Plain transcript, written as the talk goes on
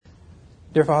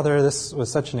Dear Father, this was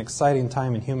such an exciting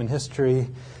time in human history,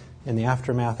 in the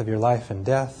aftermath of your life and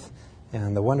death,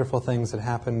 and the wonderful things that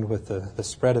happened with the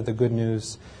spread of the good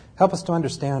news. Help us to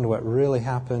understand what really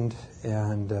happened,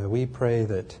 and we pray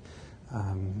that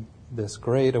this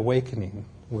great awakening,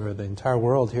 where the entire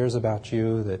world hears about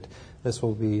you, that this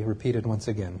will be repeated once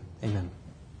again. Amen.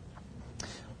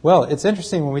 Well, it's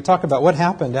interesting when we talk about what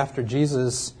happened after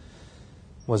Jesus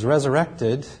was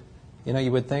resurrected. You know,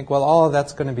 you would think, well, all of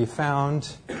that's going to be found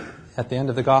at the end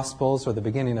of the Gospels or the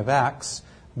beginning of Acts.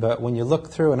 But when you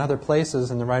look through in other places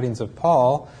in the writings of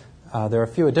Paul, there are a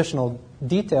few additional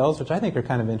details which I think are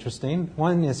kind of interesting.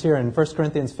 One is here in 1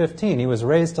 Corinthians 15. He was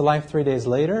raised to life 3 days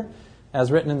later,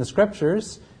 as written in the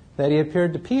Scriptures, that he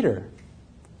appeared to Peter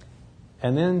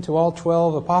and then to all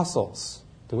 12 apostles.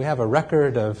 Do we have a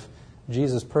record of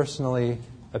Jesus personally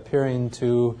appearing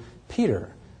to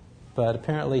Peter? But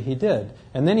apparently he did.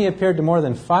 And then he appeared to more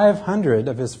than 500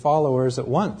 of his followers at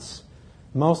once,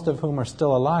 most of whom are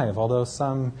still alive, although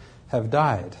some have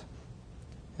died.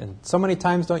 And so many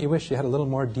times, don't you wish you had a little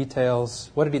more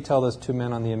details? What did he tell those 2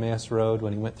 men on the Emmaus Road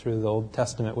when he went through the Old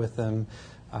Testament with them?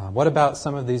 What about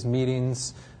some of these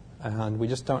meetings? And we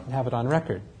just don't have it on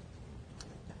record.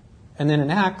 And then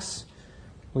in Acts,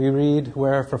 we read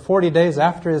where for 40 days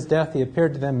after his death, he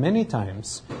appeared to them many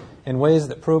times in ways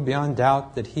that prove beyond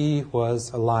doubt that he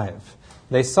was alive.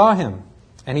 They saw him,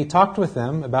 and he talked with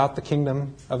them about the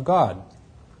kingdom of God.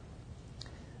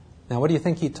 Now, what do you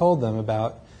think he told them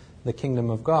about the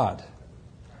kingdom of God?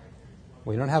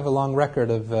 We don't have a long record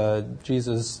of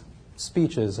Jesus'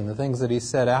 speeches and the things that he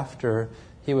said after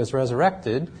he was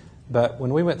resurrected, but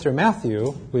when we went through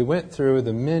Matthew, we went through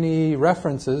the many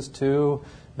references to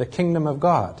the kingdom of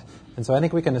God. And so I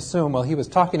think we can assume, well, he was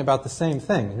talking about the same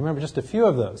thing. Remember just a few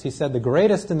of those. He said the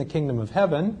greatest in the kingdom of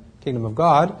heaven, kingdom of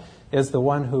God, is the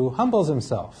one who humbles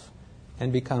himself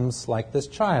and becomes like this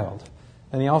child.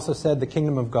 And he also said the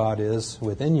kingdom of God is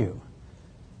within you.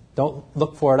 Don't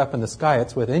look for it up in the sky.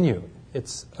 It's within you.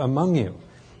 It's among you.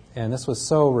 And this was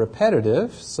so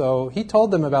repetitive. So he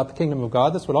told them about the kingdom of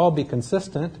God. This would all be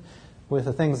consistent with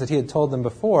the things that he had told them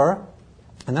before.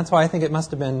 And that's why I think it must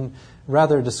have been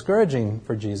rather discouraging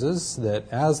for Jesus that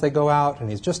as they go out and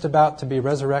he's just about to be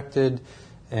resurrected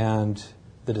and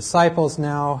the disciples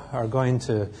now are going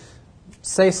to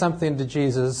say something to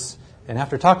Jesus, and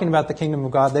after talking about the kingdom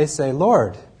of God, they say,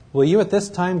 "Lord, will you at this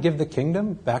time give the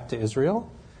kingdom back to Israel?"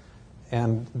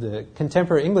 And the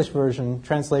contemporary English version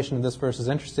translation of this verse is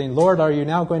interesting. "Lord, are you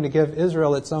now going to give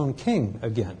Israel its own king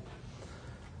again?"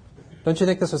 Don't you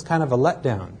think this was kind of a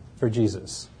letdown for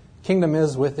Jesus? Kingdom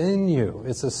is within you.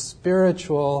 It's a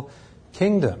spiritual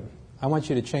kingdom. I want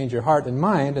you to change your heart and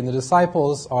mind. And the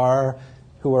disciples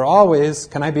who are always,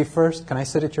 can I be first? Can I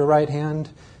sit at your right hand?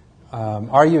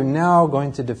 Are you now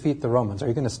going to defeat the Romans? Are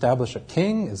you going to establish a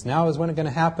king? Is when it's going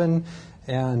to happen?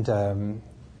 And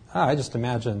I just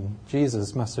imagine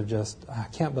Jesus must have I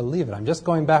can't believe it. I'm just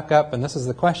going back up, and this is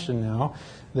the question now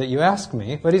that you ask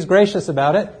me. But he's gracious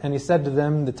about it, and he said to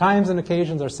them, "The times and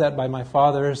occasions are set by my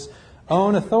Father's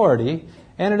own authority,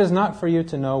 and it is not for you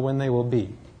to know when they will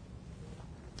be.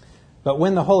 But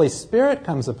when the Holy Spirit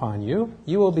comes upon you,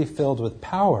 you will be filled with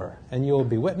power, and you will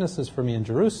be witnesses for me in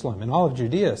Jerusalem, in all of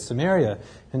Judea, Samaria,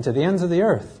 and to the ends of the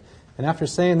earth." And after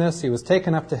saying this, he was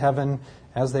taken up to heaven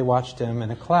as they watched him,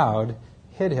 and a cloud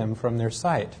hid him from their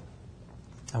sight.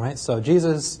 All right, so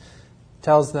Jesus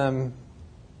tells them,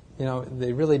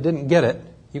 they really didn't get it.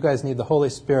 You guys need the Holy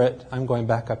Spirit. I'm going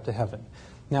back up to heaven.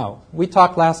 Now, we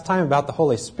talked last time about the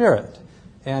Holy Spirit,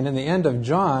 and in the end of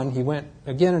John, he went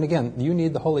again and again, you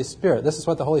need the Holy Spirit. This is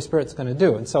what the Holy Spirit's going to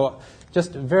do. And so,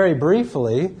 just very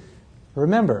briefly,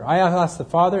 remember, I ask the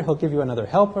Father, He'll give you another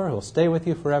helper, He'll stay with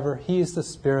you forever. He's the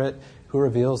Spirit who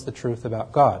reveals the truth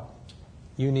about God.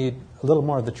 You need a little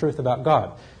more of the truth about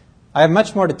God. I have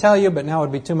much more to tell you, but now it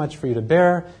would be too much for you to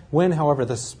bear. When, however,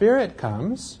 the Spirit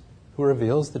comes, who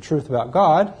reveals the truth about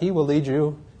God, He will lead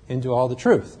you into all the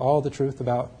truth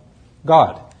about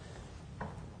God.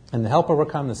 And the Helper will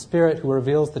come, the Spirit who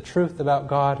reveals the truth about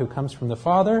God, who comes from the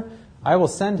Father. I will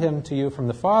send Him to you from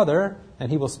the Father, and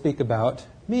He will speak about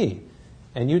me.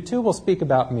 And you too will speak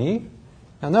about me.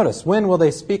 Now notice, when will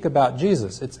they speak about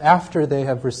Jesus? It's after they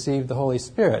have received the Holy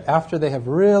Spirit, after they have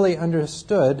really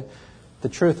understood the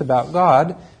truth about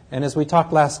God. And as we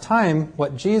talked last time,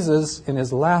 what Jesus, in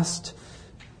His last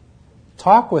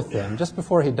talk with them, just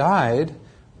before He died,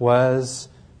 was,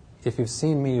 "If you've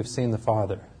seen me, you've seen the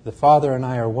Father. The Father and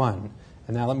I are one."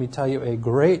 And now let me tell you a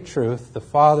great truth. The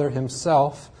Father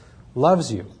Himself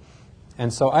loves you.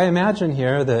 And so I imagine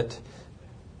here that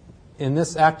in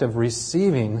this act of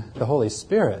receiving the Holy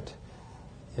Spirit,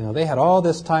 They had all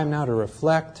this time now to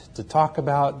reflect, to talk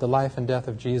about the life and death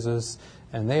of Jesus,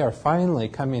 and they are finally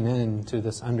coming into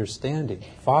this understanding.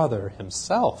 Father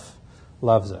himself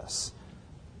loves us.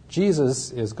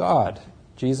 Jesus is God.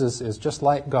 Jesus is just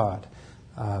like God.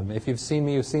 If you've seen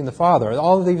me, you've seen the Father.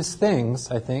 All of these things,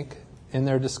 I think, in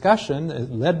their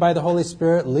discussion, led by the Holy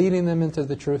Spirit, leading them into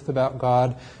the truth about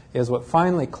God, is what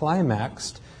finally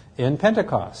climaxed in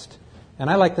Pentecost. And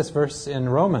I like this verse in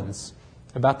Romans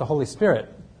about the Holy Spirit.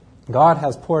 God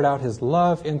has poured out his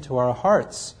love into our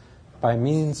hearts by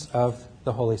means of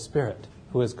the Holy Spirit,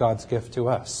 who is God's gift to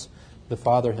us. The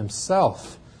Father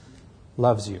himself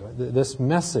loves you. This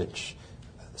message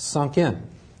sunk in.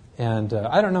 And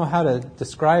I don't know how to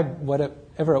describe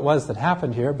whatever it was that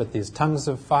happened here, but these tongues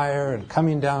of fire and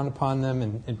coming down upon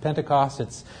them in Pentecost,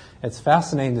 it's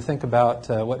fascinating to think about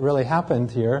what really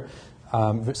happened here.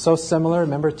 So similar,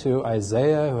 remember, to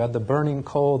Isaiah, who had the burning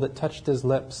coal that touched his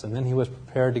lips, and then he was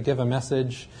prepared to give a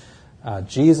message.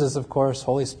 Jesus, of course,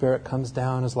 Holy Spirit comes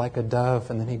down as like a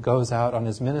dove, and then he goes out on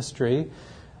his ministry.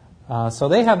 So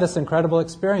they have this incredible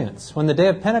experience. When the day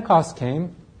of Pentecost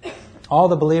came, all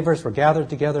the believers were gathered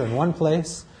together in one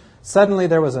place. Suddenly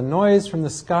there was a noise from the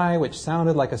sky which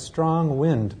sounded like a strong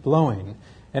wind blowing,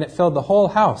 and it filled the whole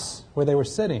house where they were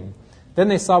sitting. Then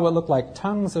they saw what looked like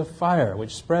tongues of fire,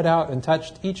 which spread out and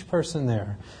touched each person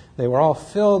there. They were all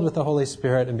filled with the Holy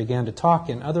Spirit and began to talk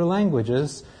in other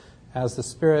languages as the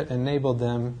Spirit enabled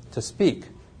them to speak.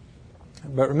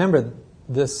 But remember,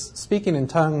 this speaking in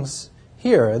tongues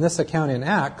here, in this account in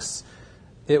Acts,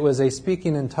 it was a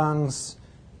speaking in tongues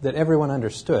that everyone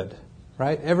understood,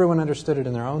 right? Everyone understood it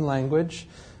in their own language.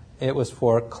 It was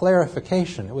for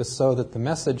clarification. It was so that the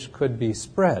message could be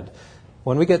spread.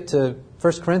 When we get to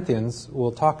 1 Corinthians,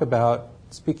 we'll talk about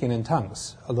speaking in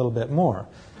tongues a little bit more.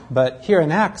 But here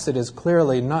in Acts, it is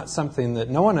clearly not something that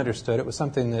no one understood. It was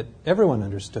something that everyone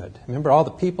understood. Remember, all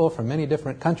the people from many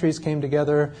different countries came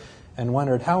together and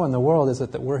wondered, how in the world is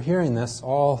it that we're hearing this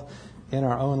all in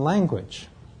our own language?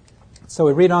 So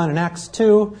we read on in Acts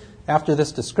 2. After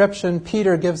this description,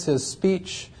 Peter gives his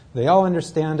speech. They all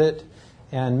understand it.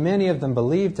 And many of them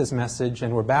believed his message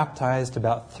and were baptized.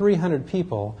 About 300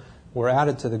 people were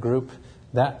added to the group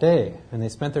that day. And they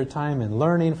spent their time in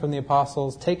learning from the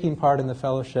apostles, taking part in the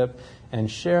fellowship,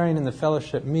 and sharing in the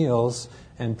fellowship meals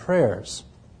and prayers.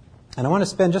 And I want to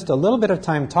spend just a little bit of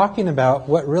time talking about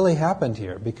what really happened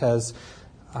here, because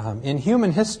in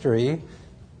human history,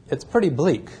 it's pretty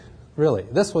bleak, really.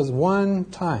 This was one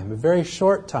time, a very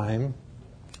short time,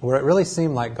 where it really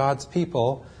seemed like God's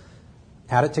people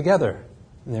had it together,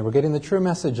 and they were getting the true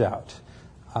message out.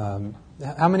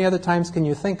 How many other times can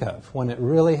you think of when it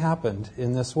really happened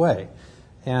in this way?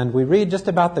 And we read just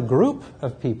about the group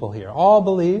of people here. All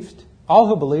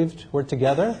who believed were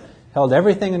together, held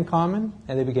everything in common,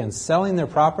 and they began selling their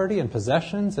property and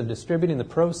possessions and distributing the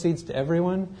proceeds to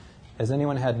everyone as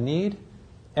anyone had need.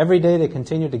 Every day they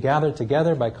continued to gather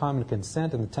together by common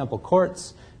consent in the temple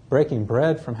courts, breaking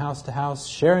bread from house to house,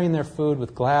 sharing their food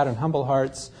with glad and humble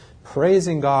hearts,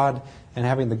 praising God and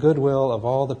having the goodwill of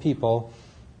all the people.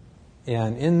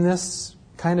 And in this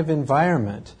kind of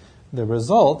environment, the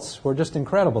results were just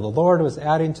incredible. The Lord was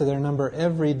adding to their number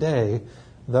every day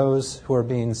those who were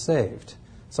being saved.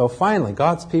 So finally,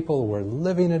 God's people were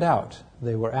living it out.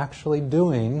 They were actually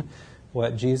doing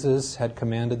what Jesus had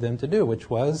commanded them to do, which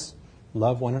was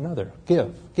love one another.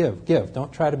 Give, give, give.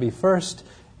 Don't try to be first.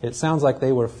 It sounds like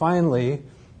they were finally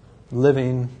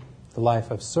living the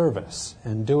life of service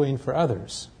and doing for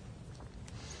others.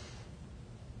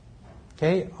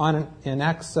 Okay, in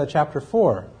Acts chapter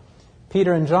 4,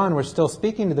 Peter and John were still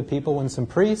speaking to the people when some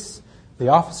priests, the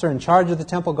officer in charge of the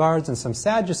temple guards, and some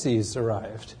Sadducees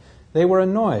arrived. They were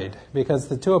annoyed because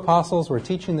the two apostles were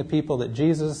teaching the people that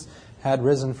Jesus had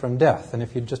risen from death. And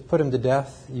if you just put him to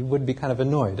death, you would be kind of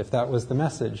annoyed if that was the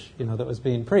message, that was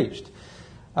being preached.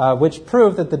 Which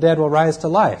proved that the dead will rise to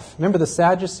life. Remember, the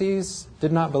Sadducees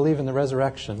did not believe in the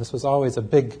resurrection. This was always a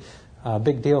big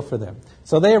deal for them.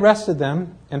 So they arrested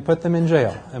them and put them in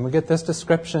jail. And we get this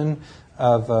description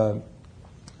of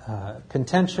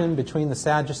contention between the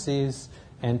Sadducees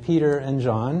and Peter and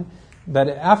John. But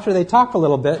after they talk a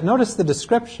little bit, notice the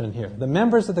description here. The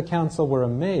members of the council were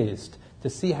amazed to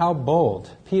see how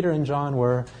bold Peter and John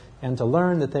were and to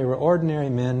learn that they were ordinary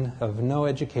men of no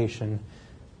education.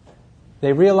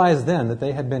 They realized then that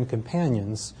they had been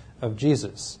companions of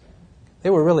Jesus.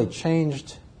 They were really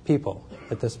changed people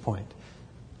at this point.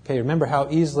 Okay, remember how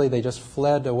easily they just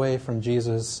fled away from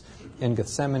Jesus in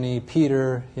Gethsemane.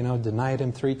 Peter, denied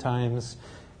him 3 times.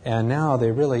 And now they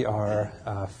really are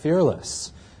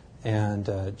fearless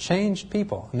and changed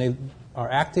people. And they are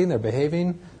acting, they're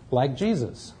behaving like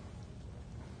Jesus.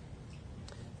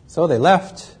 So they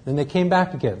left, then they came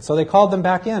back again. So they called them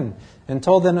back in and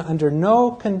told them under no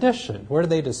condition were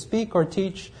they to speak or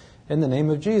teach in the name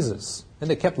of Jesus. And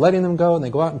they kept letting them go, and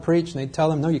they'd go out and preach, and they'd tell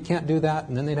them, no, you can't do that,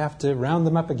 and then they'd have to round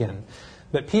them up again.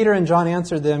 But Peter and John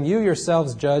answered them, you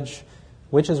yourselves judge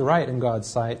which is right in God's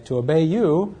sight, to obey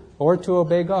you or to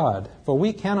obey God. For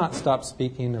we cannot stop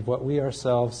speaking of what we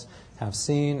ourselves have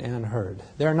seen and heard.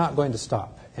 They're not going to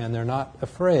stop, and they're not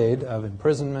afraid of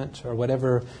imprisonment or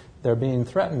whatever they're being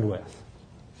threatened with.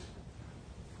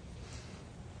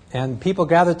 And people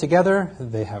gather together,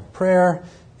 they have prayer,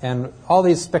 and all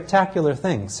these spectacular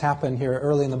things happen here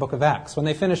early in the book of Acts. When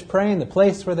they finished praying, the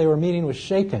place where they were meeting was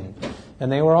shaken,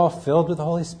 and they were all filled with the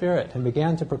Holy Spirit and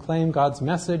began to proclaim God's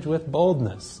message with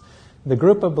boldness. The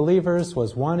group of believers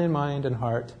was one in mind and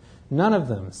heart. None of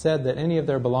them said that any of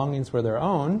their belongings were their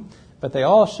own, but they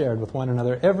all shared with one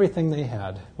another everything they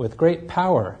had. With great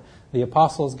power, the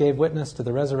apostles gave witness to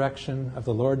the resurrection of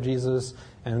the Lord Jesus,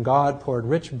 and God poured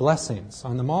rich blessings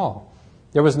on them all.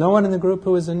 There was no one in the group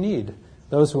who was in need.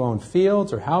 Those who owned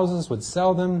fields or houses would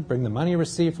sell them, bring the money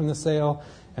received from the sale,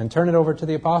 and turn it over to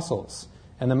the apostles.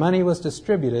 And the money was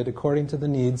distributed according to the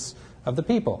needs of the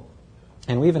people.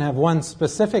 And we even have one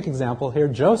specific example here.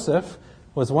 Joseph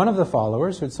was one of the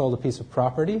followers who'd sold a piece of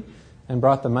property and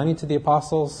brought the money to the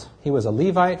apostles. He was a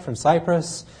Levite from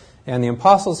Cyprus, and the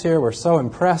apostles here were so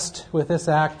impressed with this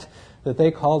act that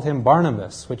they called him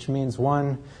Barnabas, which means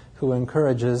one who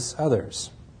encourages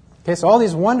others. Okay, so all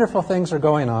these wonderful things are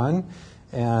going on,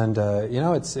 and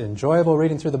it's enjoyable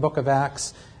reading through the book of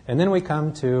Acts. And then we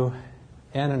come to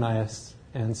Ananias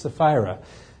and Sapphira.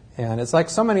 And it's like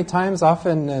so many times,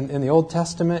 often in the Old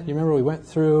Testament, you remember we went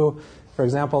through, for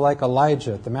example, like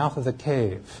Elijah at the mouth of the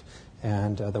cave,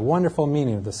 and the wonderful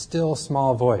meaning of the still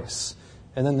small voice.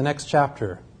 And then the next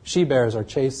chapter, she-bears are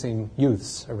chasing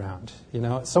youths around.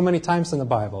 So many times in the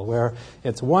Bible where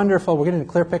it's wonderful, we're getting a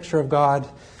clear picture of God,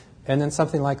 and then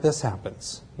something like this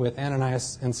happens with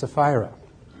Ananias and Sapphira.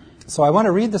 So I want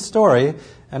to read the story,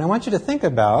 and I want you to think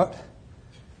about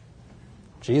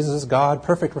Jesus is God,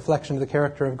 perfect reflection of the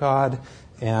character of God,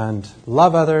 and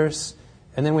love others.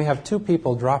 And then we have two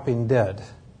people dropping dead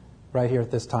right here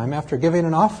at this time after giving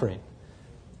an offering.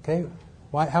 Okay,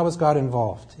 how was God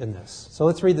involved in this? So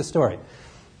let's read the story.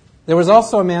 There was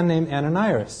also a man named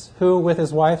Ananias who, with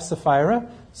his wife Sapphira,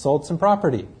 sold some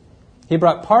property. He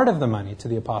brought part of the money to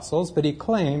the apostles, but he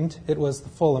claimed it was the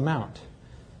full amount.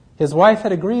 His wife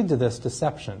had agreed to this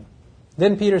deception.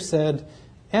 Then Peter said,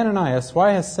 Ananias,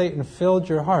 why has Satan filled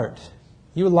your heart?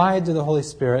 You lied to the Holy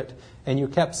Spirit, and you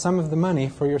kept some of the money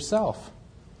for yourself.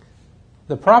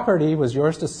 The property was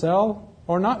yours to sell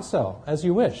or not sell, as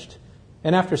you wished.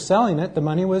 And after selling it, the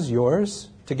money was yours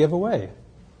to give away.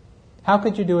 How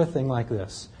could you do a thing like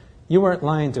this? You weren't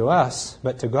lying to us,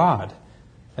 but to God.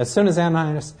 As soon as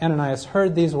Ananias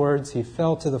heard these words, he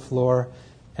fell to the floor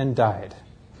and died.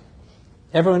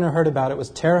 Everyone who heard about it was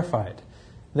terrified.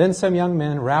 Then some young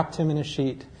men wrapped him in a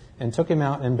sheet and took him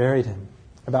out and buried him.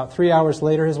 About 3 hours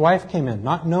later, his wife came in,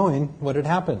 not knowing what had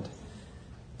happened.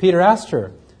 Peter asked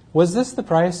her, was this the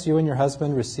price you and your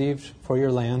husband received for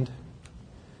your land?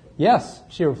 Yes,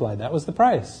 she replied, that was the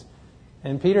price.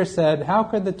 And Peter said, how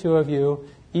could the two of you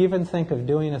even think of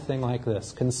doing a thing like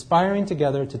this, conspiring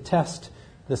together to test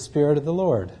the Spirit of the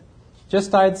Lord?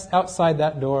 Just outside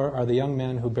that door are the young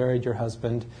men who buried your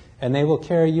husband, and they will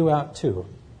carry you out too.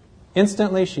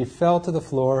 Instantly she fell to the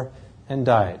floor and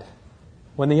died.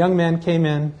 When the young men came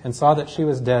in and saw that she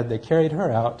was dead, they carried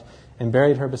her out and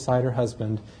buried her beside her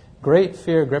husband. Great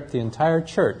fear gripped the entire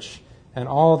church and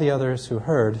all the others who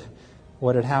heard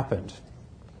what had happened.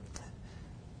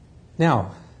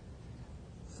 Now,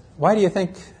 why do you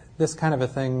think this kind of a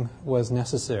thing was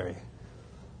necessary?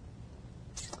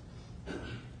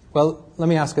 Well, let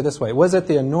me ask it this way. Was it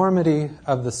the enormity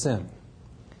of the sin?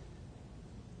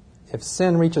 If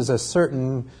sin reaches a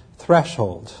certain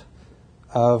threshold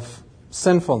of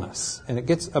sinfulness and it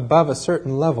gets above a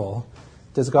certain level,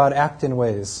 does God act in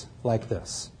ways like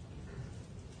this?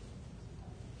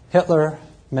 Hitler,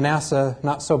 Manasseh,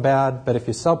 not so bad, but if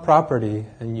you sell property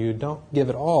and you don't give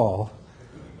it all,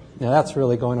 now that's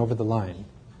really going over the line.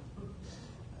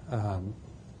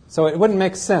 So it wouldn't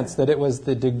make sense that it was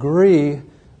the degree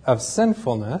of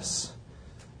sinfulness.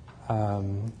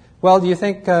 Well, do you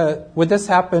think, would this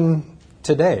happen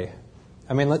today?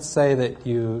 I mean, let's say that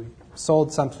you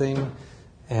sold something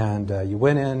and you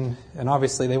went in, and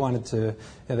obviously they wanted to,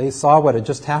 they saw what had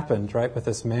just happened, right, with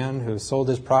this man who sold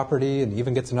his property and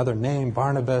even gets another name,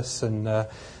 Barnabas. And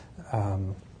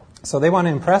so they want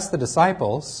to impress the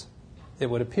disciples, it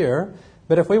would appear.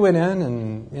 But if we went in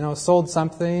and, sold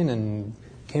something and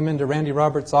came into Randy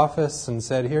Roberts' office and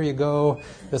said, here you go,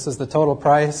 this is the total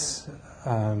price,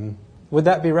 would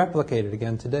that be replicated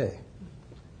again today?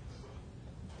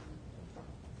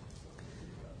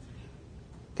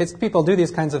 Kids, people do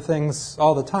these kinds of things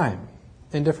all the time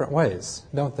in different ways,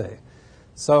 don't they?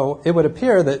 So it would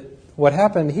appear that what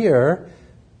happened here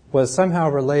was somehow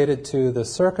related to the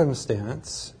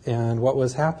circumstance and what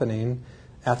was happening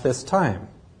at this time.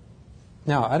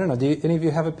 Now, I don't know, do any of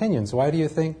you have opinions? Why do you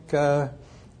think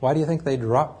they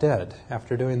dropped dead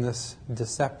after doing this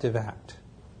deceptive act?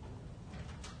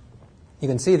 You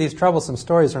can see these troublesome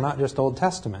stories are not just Old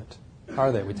Testament,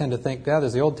 are they? We tend to think, yeah,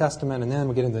 there's the Old Testament, and then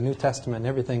we get into the New Testament, and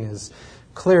everything is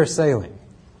clear sailing.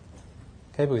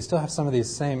 Okay, but we still have some of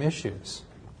these same issues.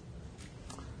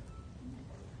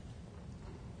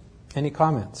 Any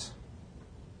comments?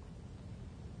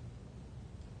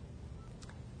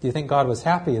 Do you think God was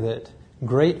happy that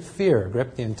great fear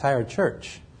gripped the entire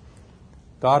church?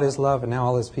 God is love, and now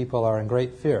all His people are in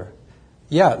great fear.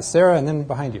 Yeah, Sarah, and then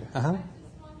behind you.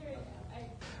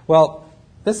 Well,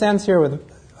 this ends here with,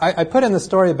 I put in the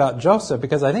story about Joseph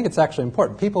because I think it's actually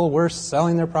important. People were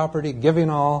selling their property, giving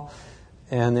all,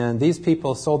 and then these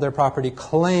people sold their property,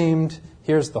 claimed,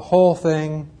 here's the whole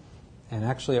thing, and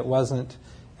actually it wasn't.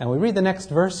 And we read the next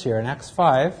verse here in Acts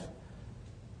 5,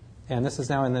 and this is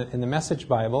now in the Message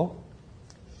Bible.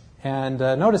 And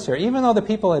notice here, even though the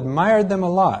people admired them a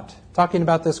lot, talking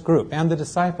about this group and the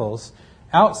disciples,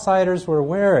 outsiders were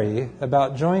wary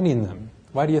about joining them.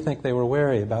 Why do you think they were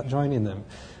wary about joining them?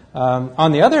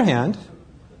 On the other hand,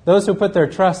 those who put their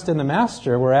trust in the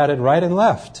Master were added right and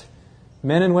left,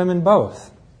 men and women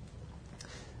both.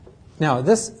 Now,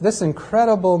 this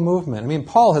incredible movement, I mean,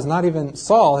 Saul has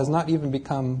not even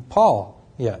become Paul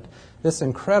yet. This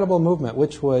incredible movement,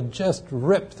 which would just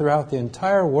rip throughout the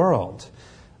entire world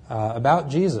about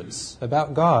Jesus,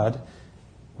 about God,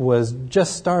 was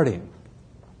just starting.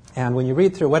 And when you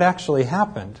read through what actually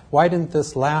happened, why didn't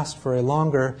this last for a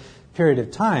longer period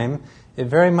of time? It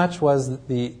very much was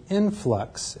the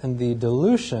influx and the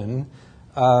dilution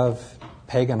of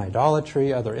pagan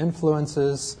idolatry, other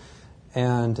influences,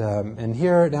 and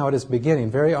here now it is beginning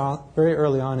very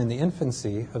early on in the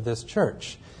infancy of this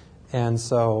church. And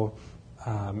so,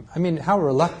 how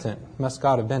reluctant must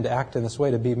God have been to act in this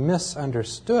way, to be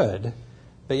misunderstood,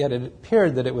 but yet it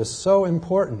appeared that it was so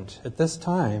important at this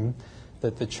time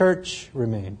that the church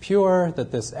remained pure,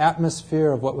 that this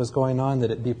atmosphere of what was going on, that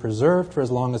it be preserved for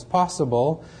as long as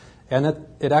possible, and that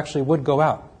it actually would go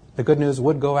out. The good news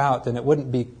would go out, and it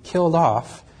wouldn't be killed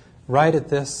off right at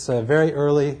this very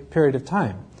early period of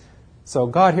time. So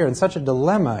God here in such a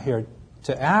dilemma here,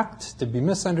 to act, to be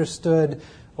misunderstood,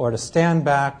 or to stand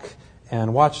back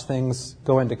and watch things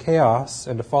go into chaos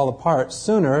and to fall apart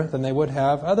sooner than they would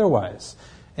have otherwise.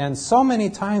 And so many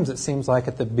times it seems like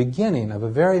at the beginning of a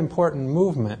very important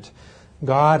movement,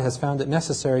 God has found it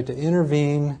necessary to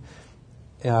intervene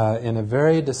in a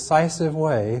very decisive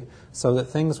way so that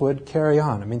things would carry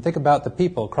on. I mean, think about the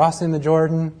people crossing the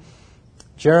Jordan,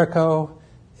 Jericho,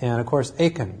 and of course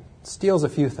Achan steals a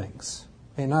few things.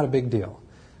 I mean, not a big deal.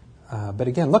 But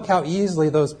again, look how easily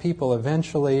those people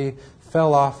eventually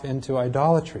fell off into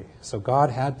idolatry. So God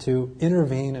had to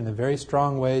intervene in a very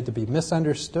strong way, to be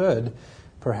misunderstood,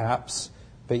 perhaps,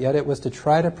 but yet it was to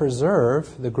try to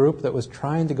preserve the group that was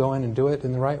trying to go in and do it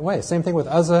in the right way. Same thing with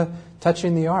Uzzah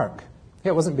touching the ark.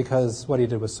 It wasn't because what he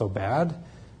did was so bad.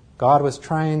 God was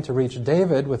trying to reach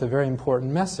David with a very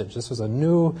important message. This was a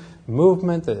new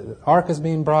movement. The ark is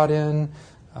being brought in,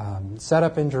 set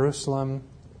up in Jerusalem,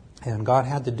 and God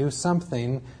had to do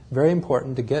something very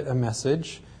important to get a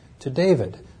message to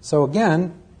David. So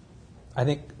again, I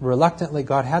think reluctantly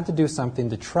God had to do something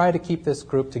to try to keep this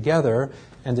group together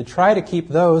and to try to keep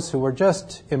those who were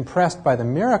just impressed by the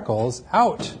miracles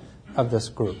out of this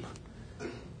group.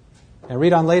 And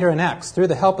read on later in Acts, through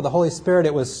the help of the Holy Spirit,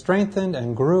 it was strengthened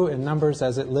and grew in numbers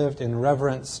as it lived in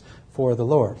reverence for the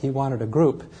Lord. He wanted a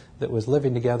group that was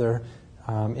living together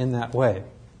in that way.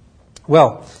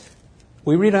 Well,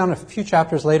 we read on a few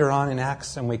chapters later on in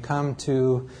Acts, and we come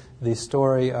to the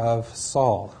story of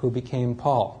Saul, who became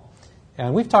Paul.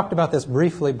 And we've talked about this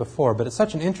briefly before, but it's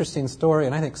such an interesting story,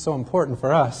 and I think so important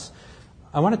for us.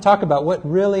 I want to talk about what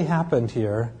really happened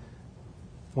here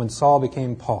when Saul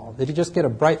became Paul. Did he just get a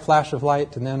bright flash of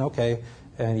light and then,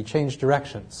 and he changed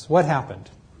directions? What happened?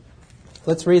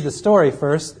 Let's read the story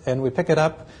first, and we pick it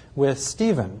up with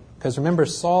Stephen. Because remember,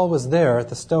 Saul was there at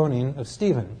the stoning of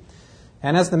Stephen.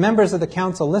 And as the members of the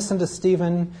council listened to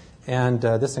Stephen and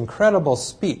this incredible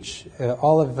speech,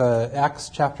 all of Acts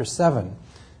chapter 7,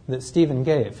 that Stephen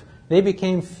gave, they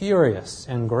became furious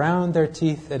and ground their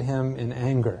teeth at him in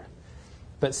anger.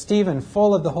 But Stephen,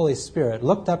 full of the Holy Spirit,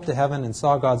 looked up to heaven and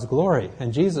saw God's glory,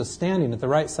 and Jesus standing at the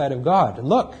right side of God.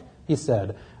 "Look," he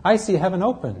said, "I see heaven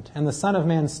opened, and the Son of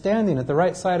Man standing at the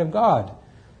right side of God."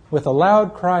 With a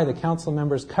loud cry, the council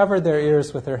members covered their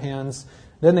ears with their hands.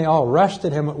 Then they all rushed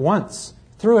at him at once,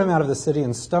 threw him out of the city,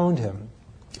 and stoned him.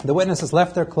 The witnesses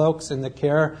left their cloaks in the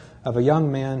care of a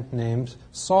young man named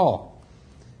Saul.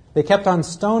 They kept on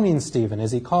stoning Stephen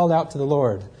as he called out to the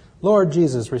Lord, "Lord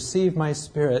Jesus, receive my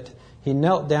spirit." He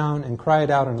knelt down and cried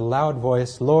out in a loud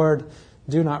voice, "Lord,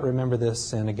 do not remember this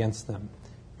sin against them."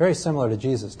 Very similar to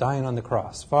Jesus dying on the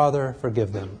cross. "Father,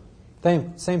 forgive them."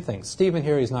 Same thing. Stephen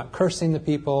here, he's not cursing the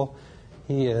people.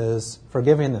 He is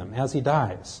forgiving them as he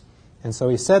dies. And so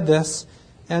he said this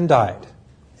and died.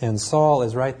 And Saul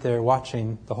is right there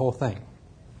watching the whole thing.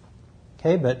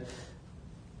 Okay, but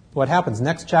what happens?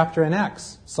 Next chapter in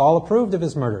Acts, Saul approved of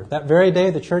his murder. That very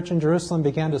day, the church in Jerusalem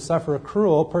began to suffer a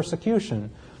cruel persecution.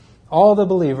 All the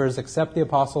believers, except the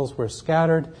apostles, were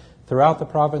scattered throughout the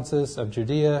provinces of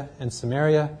Judea and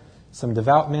Samaria. Some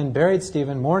devout men buried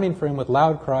Stephen, mourning for him with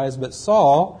loud cries, but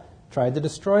Saul tried to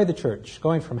destroy the church.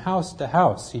 Going from house to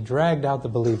house, he dragged out the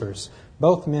believers,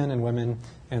 both men and women,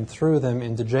 and threw them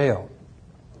into jail.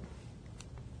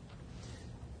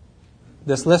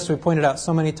 This list we pointed out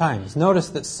so many times. Notice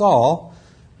that Saul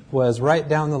was right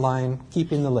down the line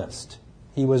keeping the list.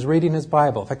 He was reading his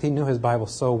Bible. In fact, he knew his Bible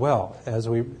so well, as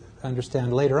we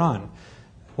understand later on.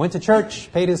 Went to church,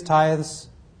 paid his tithes,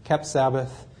 kept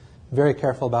Sabbath, very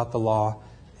careful about the law,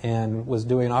 and was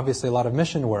doing obviously a lot of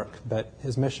mission work, but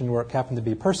his mission work happened to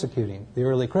be persecuting the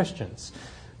early Christians.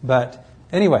 But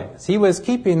anyway, he was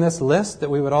keeping this list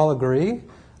that we would all agree,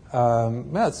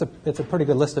 it's a pretty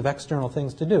good list of external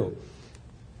things to do.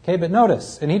 Okay, but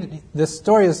notice, and this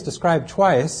story is described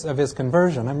twice of his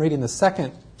conversion. I'm reading the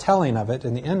second telling of it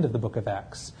in the end of the book of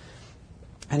Acts.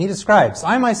 And he describes,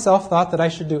 "I myself thought that I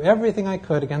should do everything I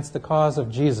could against the cause of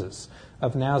Jesus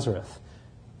of Nazareth.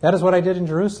 That is what I did in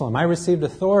Jerusalem. I received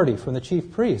authority from the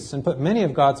chief priests and put many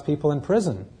of God's people in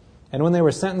prison. And when they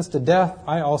were sentenced to death,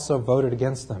 I also voted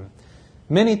against them.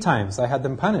 Many times I had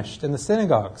them punished in the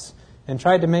synagogues and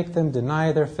tried to make them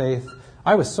deny their faith.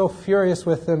 I was so furious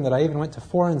with them that I even went to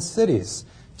foreign cities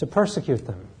to persecute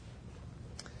them.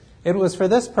 It was for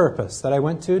this purpose that I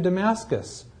went to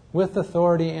Damascus with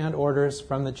authority and orders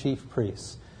from the chief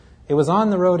priests. It was on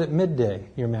the road at midday,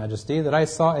 Your Majesty, that I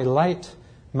saw a light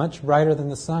much brighter than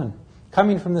the sun,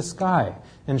 coming from the sky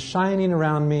and shining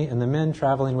around me and the men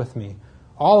traveling with me.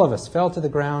 All of us fell to the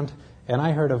ground, and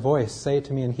I heard a voice say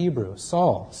to me in Hebrew,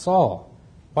 'Saul, Saul,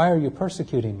 why are you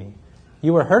persecuting me?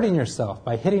 You are hurting yourself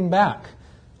by hitting back,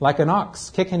 like an ox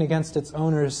kicking against its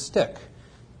owner's stick.'"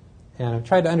 And I've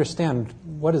tried to understand,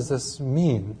 what does this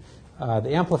mean?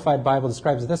 The Amplified Bible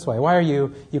describes it this way: "Why are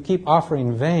you keep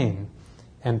offering vain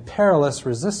and perilous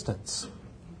resistance?"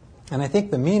 And I think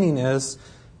the meaning is,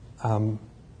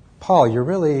 Paul, you're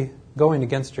really going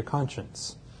against your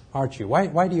conscience, aren't you?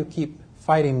 Why do you keep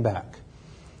fighting back?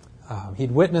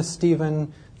 He'd witnessed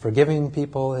Stephen forgiving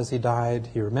people as he died.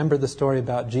 He remembered the story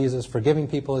about Jesus forgiving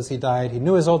people as he died. He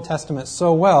knew his Old Testament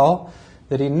so well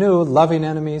that he knew loving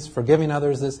enemies, forgiving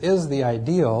others, this is the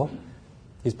ideal.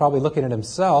 He's probably looking at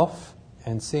himself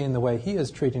and seeing the way he is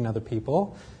treating other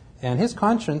people. And his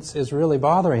conscience is really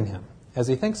bothering him as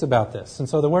he thinks about this. And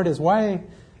so the word is, why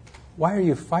are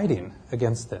you fighting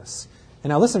against this?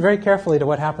 And now listen very carefully to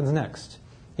what happens next.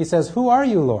 He says, "Who are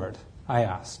you, Lord?" I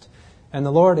asked. And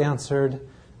the Lord answered,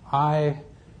 "I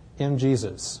am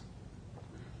Jesus."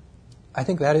 I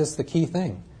think that is the key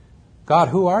thing. God,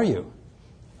 who are you?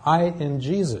 I am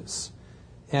Jesus.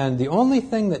 And the only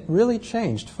thing that really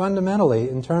changed fundamentally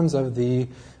in terms of the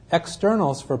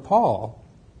externals for Paul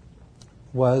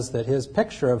was that his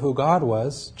picture of who God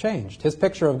was changed. His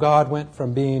picture of God went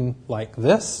from being like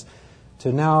this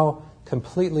to now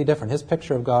completely different. His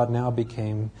picture of God now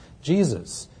became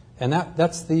Jesus. And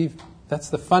that's the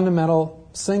fundamental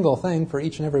single thing for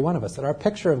each and every one of us, that our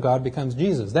picture of God becomes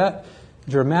Jesus. That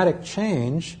dramatic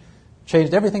change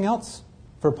changed everything else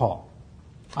for Paul.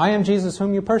 "I am Jesus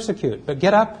whom you persecute, but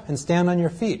get up and stand on your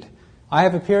feet. I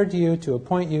have appeared to you to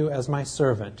appoint you as my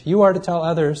servant. You are to tell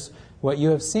others what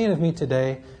you have seen of me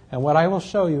today and what I will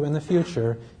show you in the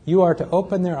future. You are to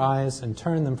open their eyes and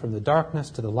turn them from the darkness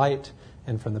to the light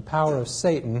and from the power of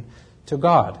Satan to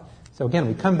God." So again,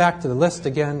 we come back to the list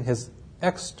again. His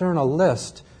external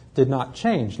list did not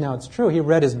change. Now, it's true, he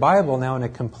read his Bible now in a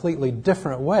completely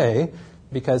different way,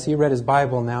 because he read his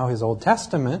Bible now, his Old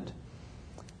Testament,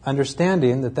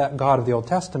 understanding that God of the Old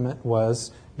Testament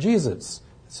was Jesus.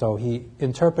 So he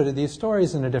interpreted these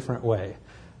stories in a different way.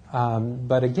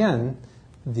 But again,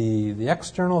 the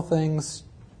external things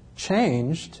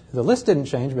changed. The list didn't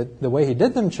change, but the way he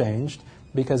did them changed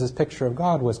because his picture of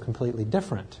God was completely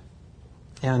different.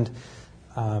 And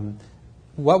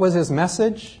what was his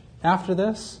message after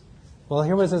this? Well,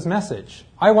 here was his message.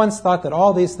 I once thought that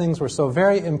all these things were so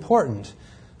very important,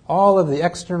 all of the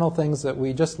external things that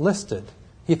we just listed.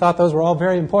 He thought those were all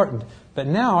very important. But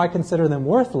now I consider them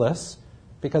worthless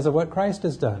because of what Christ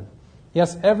has done.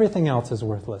 Yes, everything else is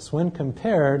worthless when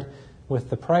compared with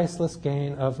the priceless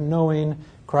gain of knowing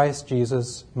Christ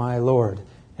Jesus, my Lord.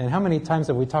 And how many times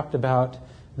have we talked about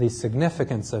the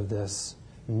significance of this?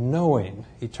 Knowing.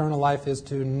 Eternal life is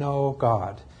to know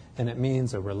God. And it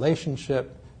means a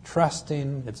relationship,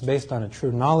 trusting. It's based on a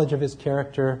true knowledge of his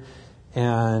character.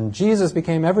 And Jesus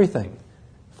became everything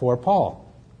for Paul.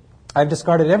 I've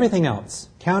discarded everything else,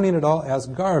 counting it all as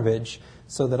garbage,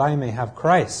 so that I may have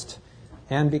Christ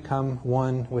and become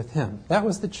one with him. That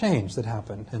was the change that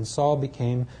happened, and Saul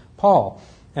became Paul.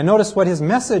 And notice what his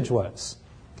message was.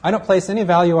 I don't place any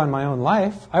value on my own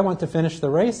life. I want to finish the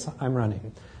race I'm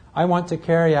running. I want to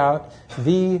carry out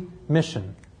the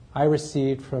mission I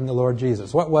received from the Lord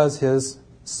Jesus. What was his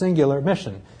singular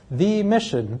mission? The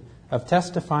mission of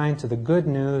testifying to the good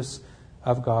news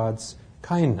of God's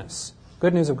kindness.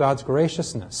 Good news of God's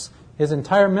graciousness. His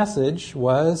entire message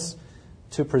was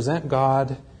to present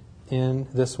God in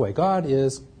this way. God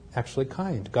is actually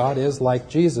kind. God is like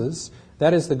Jesus.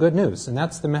 That is the good news, and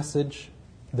that's the message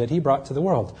that he brought to the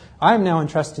world. I'm now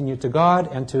entrusting you to God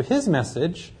and to his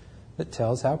message that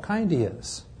tells how kind he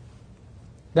is.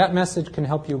 That message can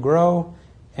help you grow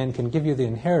and can give you the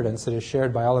inheritance that is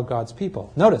shared by all of God's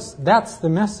people. Notice, that's the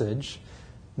message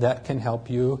that can help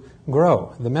you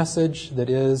grow. The message that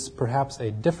is perhaps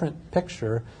a different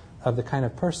picture of the kind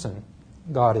of person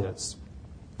God is.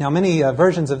 Now, many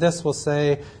versions of this will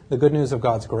say the good news of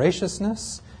God's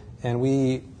graciousness, and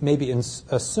we maybe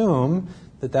assume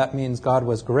that that means God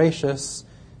was gracious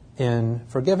in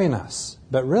forgiving us.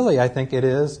 But really, I think it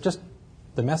is just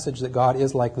the message that God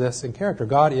is like this in character.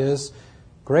 God is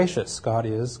gracious. God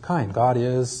is kind. God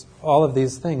is all of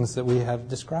these things that we have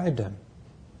described him.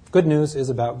 Good news is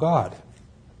about God.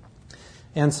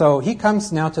 And so he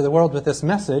comes now to the world with this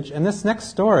message, and this next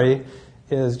story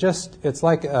is just, it's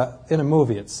like in a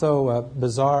movie. It's so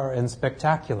bizarre and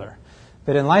spectacular.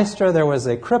 But in Lystra, there was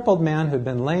a crippled man who'd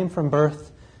been lame from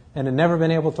birth and had never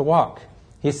been able to walk.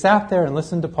 He sat there and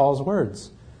listened to Paul's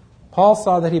words. Paul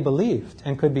saw that he believed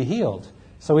and could be healed.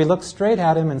 So he looked straight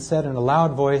at him and said in a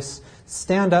loud voice,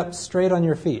 "Stand up straight on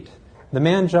your feet." The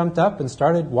man jumped up and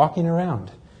started walking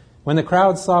around. When the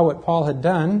crowd saw what Paul had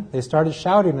done, they started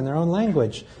shouting in their own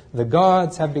language, "The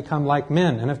gods have become like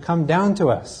men and have come down to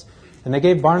us." And they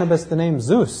gave Barnabas the name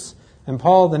Zeus and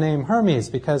Paul the name Hermes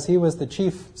because he was the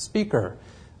chief speaker.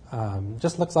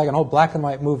 Just looks like an old black and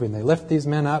white movie. And they lift these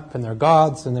men up and they're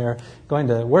gods and they're going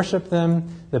to worship them.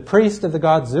 The priest of the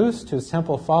god Zeus, whose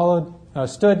temple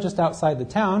stood just outside the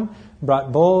town,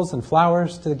 brought bulls and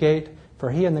flowers to the gate,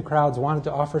 for he and the crowds wanted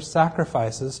to offer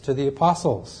sacrifices to the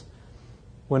apostles.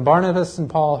 When Barnabas and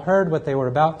Paul heard what they were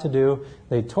about to do,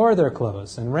 they tore their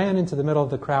clothes and ran into the middle of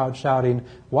the crowd shouting,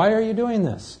 "Why are you doing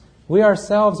this? We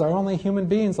ourselves are only human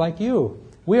beings like you.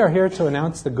 We are here to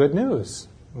announce the good news."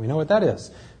 We know what that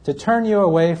is. To turn you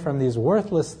away from these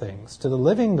worthless things to the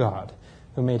living God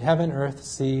who made heaven, earth,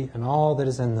 sea, and all that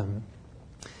is in them.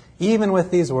 Even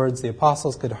with these words, the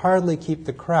apostles could hardly keep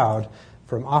the crowd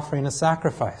from offering a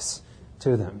sacrifice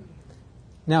to them.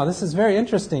 Now, this is very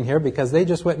interesting here because they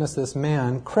just witnessed this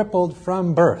man crippled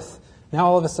from birth. Now,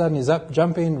 all of a sudden, he's up,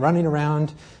 jumping, running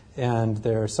around, and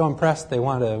they're so impressed they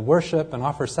want to worship and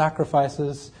offer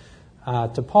sacrifices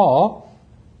to Paul.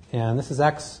 And this is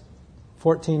Acts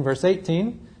 14, verse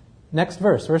 18. Next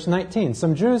verse, verse 19.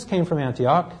 Some Jews came from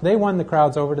Antioch. They won the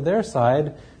crowds over to their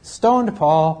side, stoned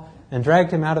Paul, and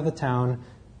dragged him out of the town,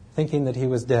 thinking that he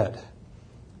was dead.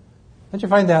 Don't you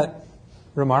find that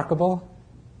remarkable?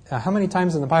 How many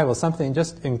times in the Bible something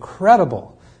just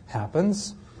incredible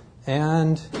happens,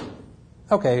 and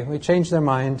okay, we change their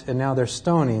mind, and now they're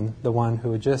stoning the one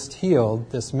who had just healed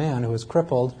this man who was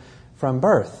crippled from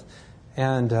birth.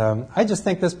 And I just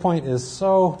think this point is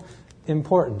so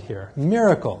important here.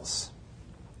 Miracles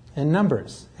in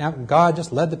numbers. God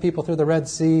just led the people through the Red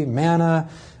Sea, manna,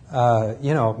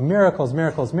 miracles,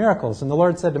 miracles, miracles. And the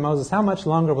Lord said to Moses, "How much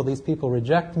longer will these people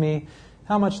reject me?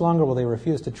 How much longer will they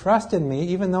refuse to trust in me,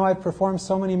 even though I've performed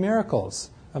so many miracles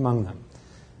among them?"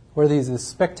 Where these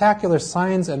spectacular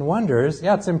signs and wonders,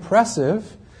 yeah, it's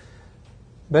impressive,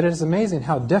 but it is amazing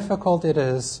how difficult it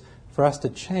is for us to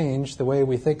change the way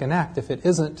we think and act if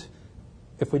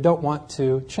we don't want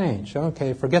to change.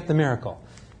 Okay, forget the miracle.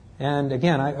 And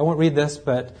again, I won't read this,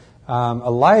 but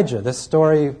Elijah, this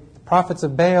story, prophets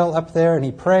of Baal up there, and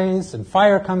he prays, and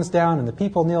fire comes down, and the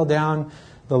people kneel down.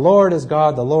 The Lord is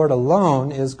God, the Lord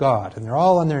alone is God. And they're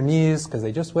all on their knees because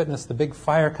they just witnessed the big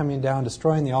fire coming down,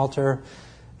 destroying the altar.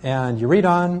 And you read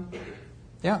on,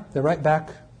 they're right back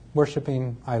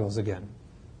worshiping idols again.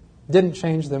 Didn't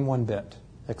change them one bit,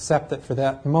 except that for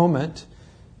that moment,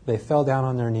 they fell down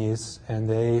on their knees and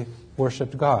they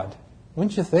worshiped God.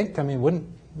 Wouldn't you think? Wouldn't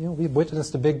we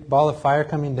witnessed a big ball of fire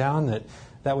coming down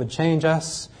that would change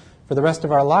us for the rest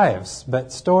of our lives?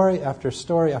 But story after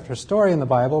story after story in the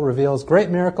Bible reveals great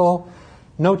miracle,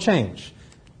 no change.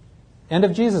 End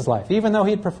of Jesus' life. Even though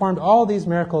he had performed all these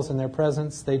miracles in their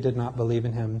presence, they did not believe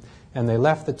in him. And they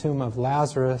left the tomb of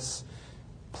Lazarus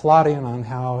plotting on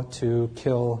how to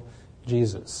kill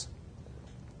Jesus.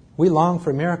 We long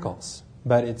for miracles,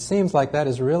 but it seems like that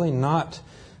is really not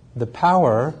the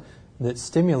power that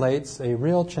stimulates a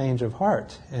real change of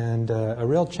heart and a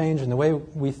real change in the way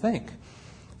we think.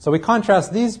 So we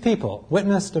contrast these people,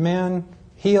 witnessed a man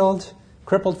healed,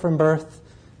 crippled from birth,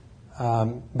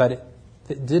 but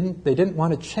they didn't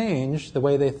want to change the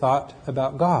way they thought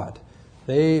about God.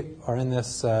 They are in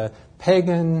this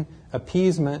pagan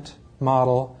appeasement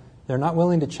model. They're not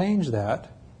willing to change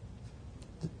that.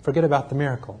 Forget about the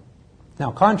miracle. Now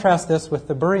contrast this with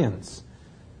the Bereans.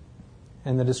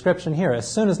 And the description here,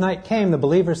 as soon as night came, the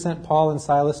believers sent Paul and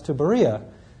Silas to Berea.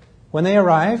 When they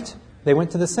arrived, they went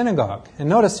to the synagogue. And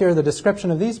notice here the description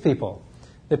of these people.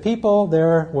 The people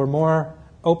there were more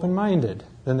open-minded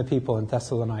than the people in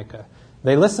Thessalonica.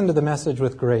 They listened to the message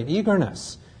with great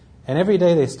eagerness. And every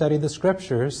day they studied the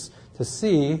Scriptures to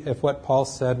see if what Paul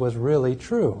said was really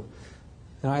true.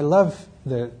 Now I love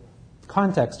the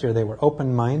context here. They were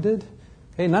open-minded.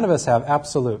 Okay, none of us have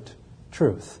absolute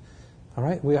truth. All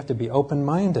right, we have to be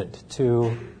open-minded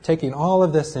to taking all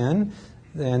of this in,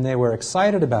 and they were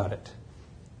excited about it.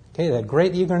 Okay, they had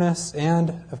great eagerness,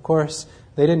 and of course,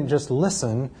 they didn't just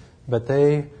listen, but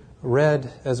they read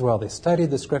as well. They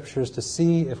studied the Scriptures to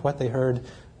see if what they heard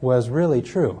was really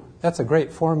true. That's a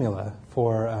great formula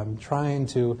for trying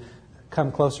to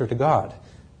come closer to God,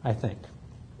 I think.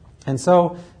 And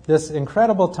so, this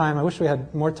incredible time, I wish we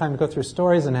had more time to go through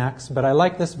stories in Acts, but I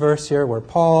like this verse here where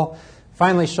Paul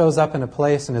finally shows up in a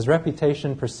place and his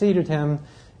reputation preceded him,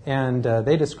 and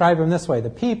they describe him this way: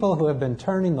 the people who have been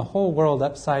turning the whole world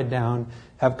upside down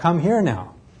have come here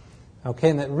now. Okay,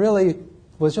 and that really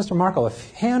was just remarkable. A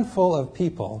handful of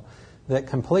people that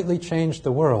completely changed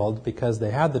the world because they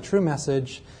had the true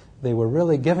message, they were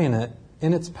really giving it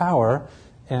in its power,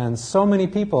 and so many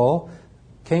people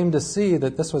came to see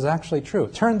that this was actually true.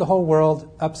 It turned the whole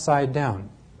world upside down.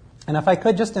 And if I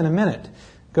could just in a minute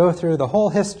go through the whole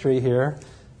history here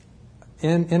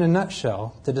in a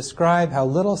nutshell to describe how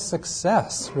little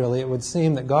success, really, it would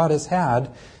seem that God has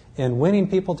had in winning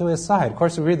people to his side. Of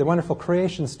course, we read the wonderful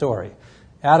creation story.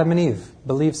 Adam and Eve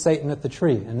believe Satan at the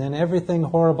tree, and then everything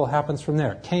horrible happens from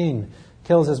there. Cain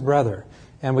kills his brother.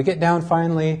 And we get down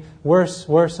finally worse,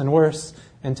 and worse,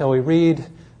 until we read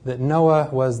that Noah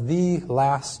was the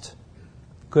last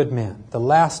good man, the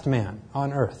last man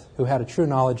on earth who had a true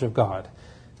knowledge of God.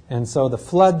 And so the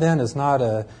flood then is not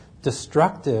a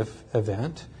destructive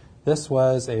event. This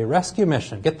was a rescue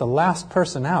mission. Get the last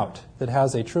person out that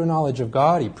has a true knowledge of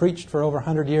God. He preached for over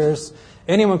 100 years.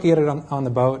 Anyone could get it on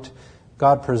the boat.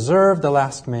 God preserved the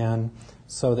last man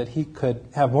so that he could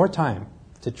have more time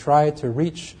to try to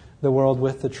reach the world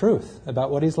with the truth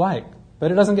about what he's like.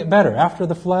 But it doesn't get better. After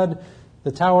the flood,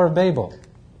 the Tower of Babel.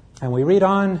 And we read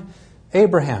on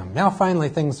Abraham. Now finally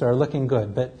things are looking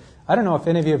good. But I don't know if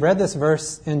any of you have read this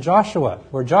verse in Joshua,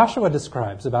 where Joshua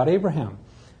describes about Abraham.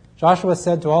 Joshua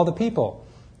said to all the people,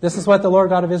 "This is what the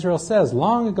Lord God of Israel says.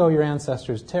 Long ago your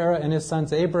ancestors, Terah and his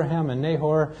sons Abraham and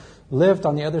Nahor, lived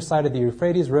on the other side of the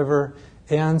Euphrates River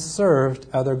and served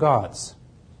other gods."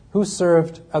 Who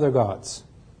served other gods?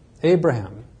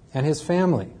 Abraham and his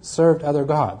family served other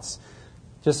gods.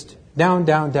 Just down,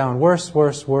 down, down, worse.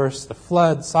 The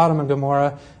flood, Sodom and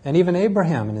Gomorrah, and even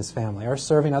Abraham and his family are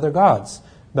serving other gods.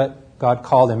 But God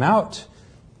called him out,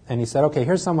 and he said, okay,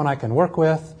 here's someone I can work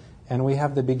with, and we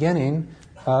have the beginning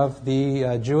of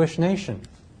the Jewish nation.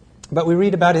 But we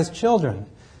read about his children,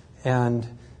 and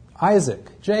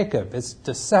Isaac, Jacob. It's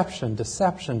deception.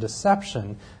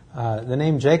 The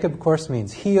name Jacob, of course,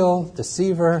 means heel,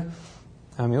 deceiver.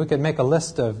 I mean, we could make a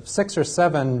list of 6 or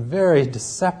 7 very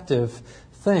deceptive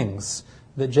things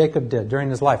that Jacob did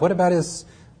during his life. What about his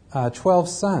 12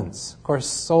 sons? Of course,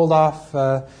 sold off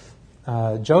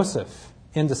Joseph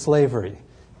into slavery.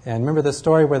 And remember the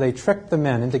story where they tricked the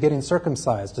men into getting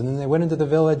circumcised, and then they went into the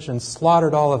village and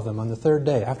slaughtered all of them on the 3rd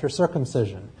day after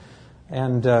circumcision.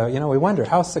 And, we wonder,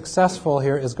 how successful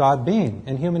here is God being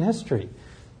in human history?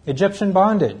 Egyptian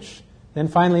bondage. Then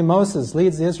finally Moses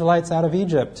leads the Israelites out of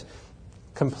Egypt,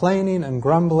 complaining and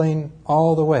grumbling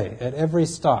all the way at every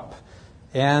stop.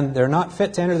 And they're not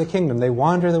fit to enter the kingdom. They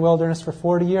wander the wilderness for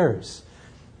 40 years.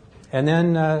 And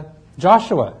then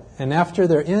Joshua. And after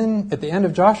they're at the end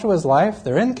of Joshua's life,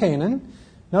 they're in Canaan.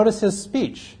 Notice his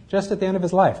speech just at the end of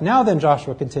his life. Now then,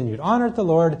 Joshua continued, honor the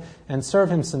Lord and serve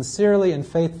him sincerely and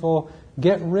faithful.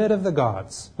 Get rid of the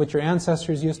gods which your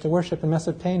ancestors used to worship in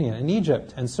Mesopotamia and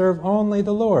Egypt, and serve only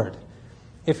the Lord.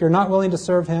 If you're not willing to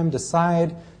serve him,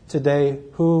 decide today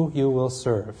who you will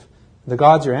serve. The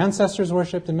gods your ancestors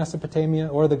worshipped in Mesopotamia,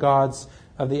 or the gods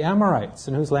of the Amorites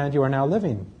in whose land you are now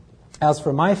living. As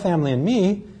for my family and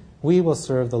me, we will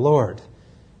serve the Lord.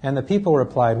 And the people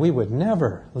replied, we would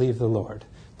never leave the Lord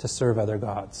to serve other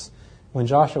gods. When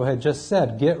Joshua had just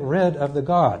said, get rid of the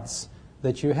gods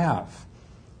that you have.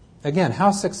 Again,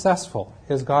 how successful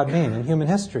has God been in human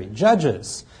history?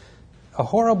 Judges, a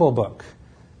horrible book.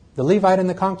 The Levite and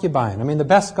the concubine. I mean, the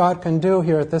best God can do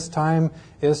here at this time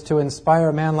is to inspire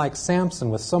a man like Samson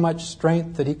with so much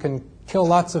strength that he can kill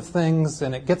lots of things,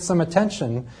 and it gets some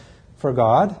attention for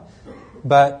God.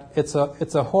 But it's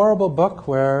a horrible book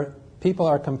where people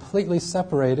are completely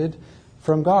separated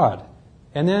from God.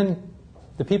 And then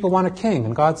the people want a king,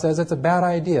 and God says it's a bad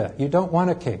idea. You don't want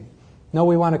a king. No,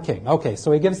 we want a king. Okay,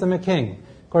 so he gives them a king.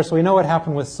 Of course, we know what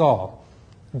happened with Saul.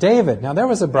 David, now there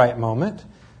was a bright moment.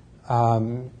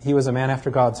 He was a man after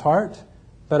God's heart.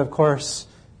 But of course,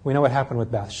 we know what happened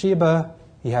with Bathsheba.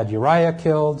 He had Uriah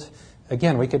killed.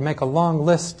 Again, we could make a long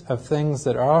list of things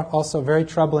that are also very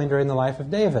troubling during the life of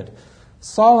David.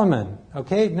 Solomon,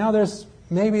 okay, now there's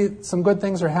maybe some good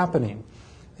things are happening.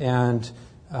 And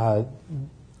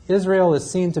Israel is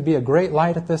seen to be a great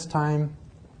light at this time,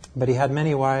 but he had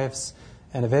many wives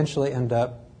and eventually ended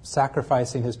up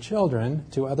sacrificing his children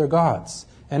to other gods.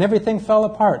 And everything fell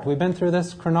apart. We've been through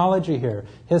this chronology here.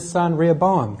 His son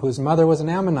Rehoboam, whose mother was an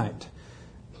Ammonite.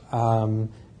 And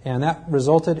that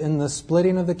resulted in the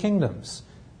splitting of the kingdoms.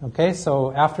 Okay,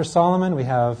 so after Solomon, we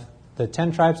have the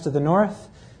 10 tribes to the north,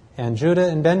 and Judah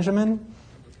and Benjamin.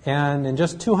 And in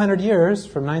just 200 years,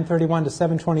 from 931 to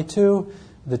 722,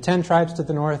 the 10 tribes to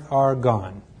the north are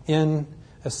gone in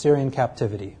Assyrian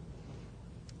captivity,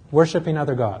 worshiping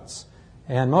other gods.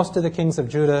 And most of the kings of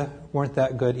Judah weren't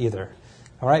that good either.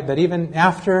 All right, but even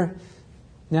after,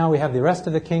 now we have the rest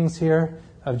of the kings here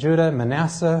of Judah.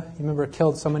 Manasseh, you remember,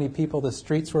 killed so many people, the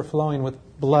streets were flowing with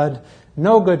blood.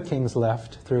 No good kings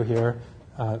left through here,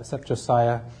 except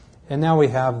Josiah. And now we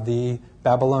have the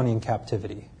Babylonian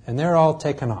captivity. And they're all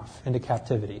taken off into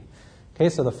captivity. Okay,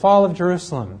 so the fall of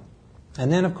Jerusalem.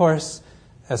 And then, of course,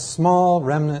 a small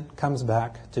remnant comes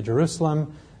back to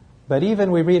Jerusalem. But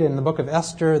even we read in the book of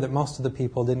Esther that most of the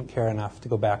people didn't care enough to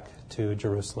go back to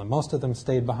Jerusalem. Most of them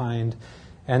stayed behind.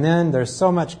 And then there's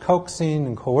so much coaxing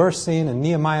and coercing, and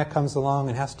Nehemiah comes along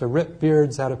and has to rip hair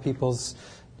out of people's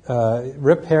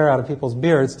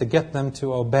beards to get them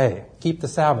to obey, keep the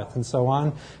Sabbath, and so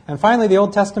on. And finally, the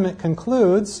Old Testament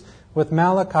concludes with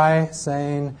Malachi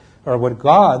saying, or with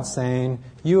God saying,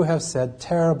 you have said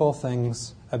terrible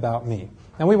things about me.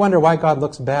 And we wonder why God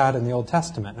looks bad in the Old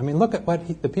Testament. I mean, look at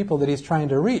the people that he's trying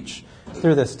to reach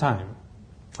through this time.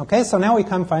 Okay, so now we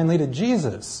come finally to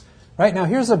Jesus. Right now,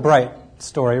 here's a bright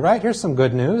story, right? Here's some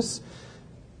good news.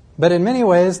 But in many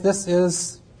ways, this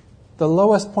is the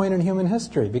lowest point in human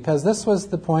history, because this was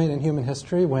the point in human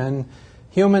history when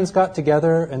humans got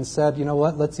together and said, you know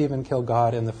what, let's even kill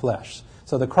God in the flesh.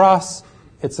 So the cross,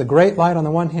 it's a great light on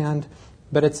the one hand,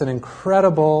 but it's an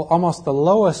incredible, almost the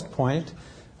lowest point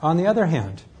on the other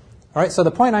hand. All right, so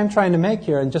the point I'm trying to make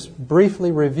here, and just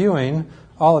briefly reviewing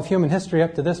all of human history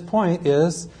up to this point,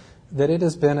 is that it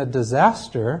has been a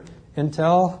disaster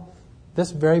until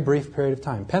this very brief period of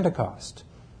time, Pentecost,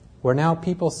 where now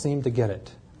people seem to get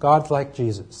it. God's like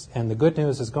Jesus, and the good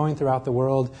news is going throughout the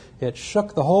world. It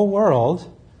shook the whole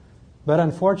world, but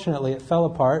unfortunately it fell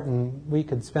apart, and we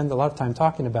could spend a lot of time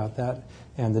talking about that.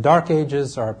 And the Dark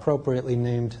Ages are appropriately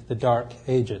named the Dark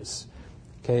Ages.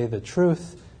 Okay, the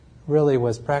truth really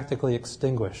was practically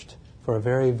extinguished for a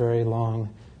very, very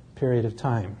long period of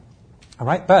time. All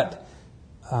right, but,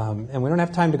 and we don't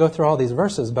have time to go through all these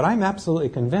verses, but I'm absolutely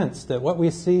convinced that what we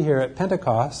see here at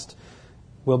Pentecost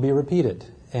will be repeated.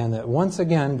 And that once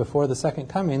again, before the second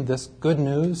coming, this good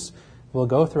news will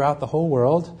go throughout the whole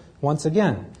world once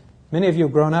again. Many of you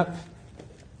have grown up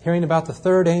hearing about the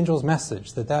third angel's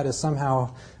message, that is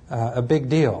somehow a big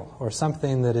deal or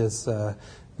something that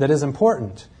is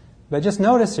important. But just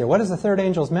notice here, what is the third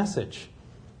angel's message?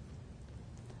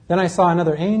 Then I saw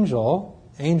another angel.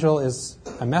 Angel is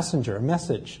a messenger, a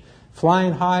message,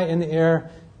 flying high in the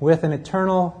air with an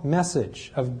eternal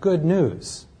message of good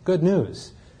news good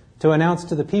news to announce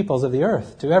to the peoples of the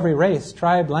earth, to every race,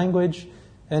 tribe, language,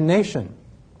 and nation.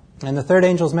 And the third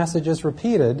angel's message is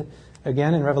repeated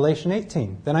again in Revelation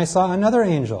 18. Then I saw another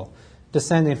angel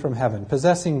descending from heaven,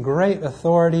 possessing great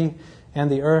authority,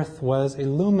 and the earth was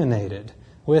illuminated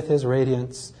with his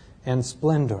radiance and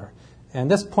splendor. And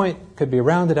this point could be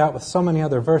rounded out with so many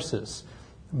other verses.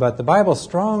 But the Bible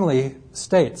strongly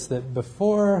states that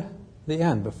before the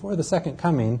end, before the second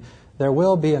coming, there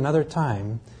will be another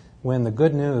time when the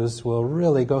good news will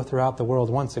really go throughout the world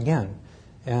once again.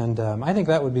 And I think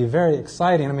that would be very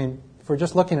exciting. I mean, if we're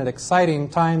just looking at exciting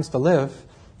times to live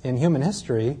in human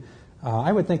history,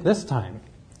 I would think this time,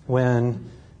 when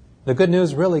the good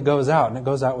news really goes out, and it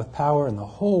goes out with power, and the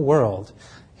whole world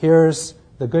hears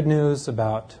the good news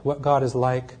about what God is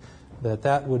like,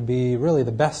 that would be really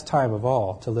the best time of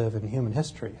all to live in human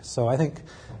history. So I think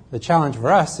the challenge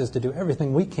for us is to do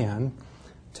everything we can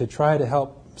to try to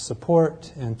help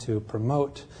support and to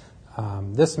promote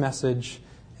this message.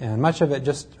 And much of it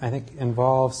just, I think,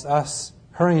 involves us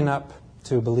hurrying up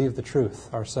to believe the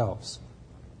truth ourselves.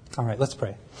 All right, let's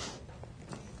pray.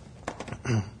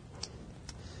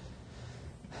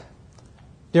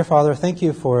 Dear Father, thank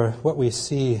you for what we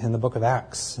see in the book of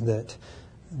Acts, that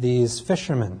these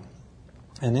fishermen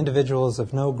and individuals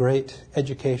of no great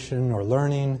education or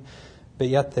learning, but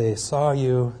yet they saw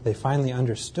you, they finally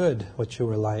understood what you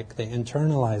were like, they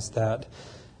internalized that,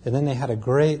 and then they had a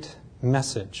great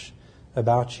message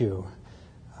about you.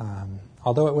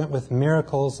 Although it went with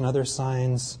miracles and other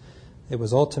signs, it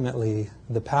was ultimately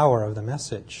the power of the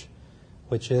message,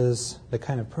 which is the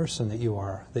kind of person that you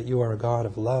are a God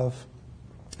of love.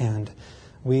 And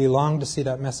we long to see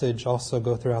that message also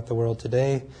go throughout the world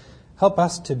today. Help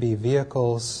us to be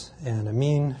vehicles and a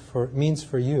means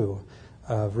for you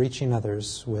of reaching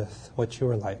others with what you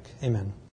are like. Amen.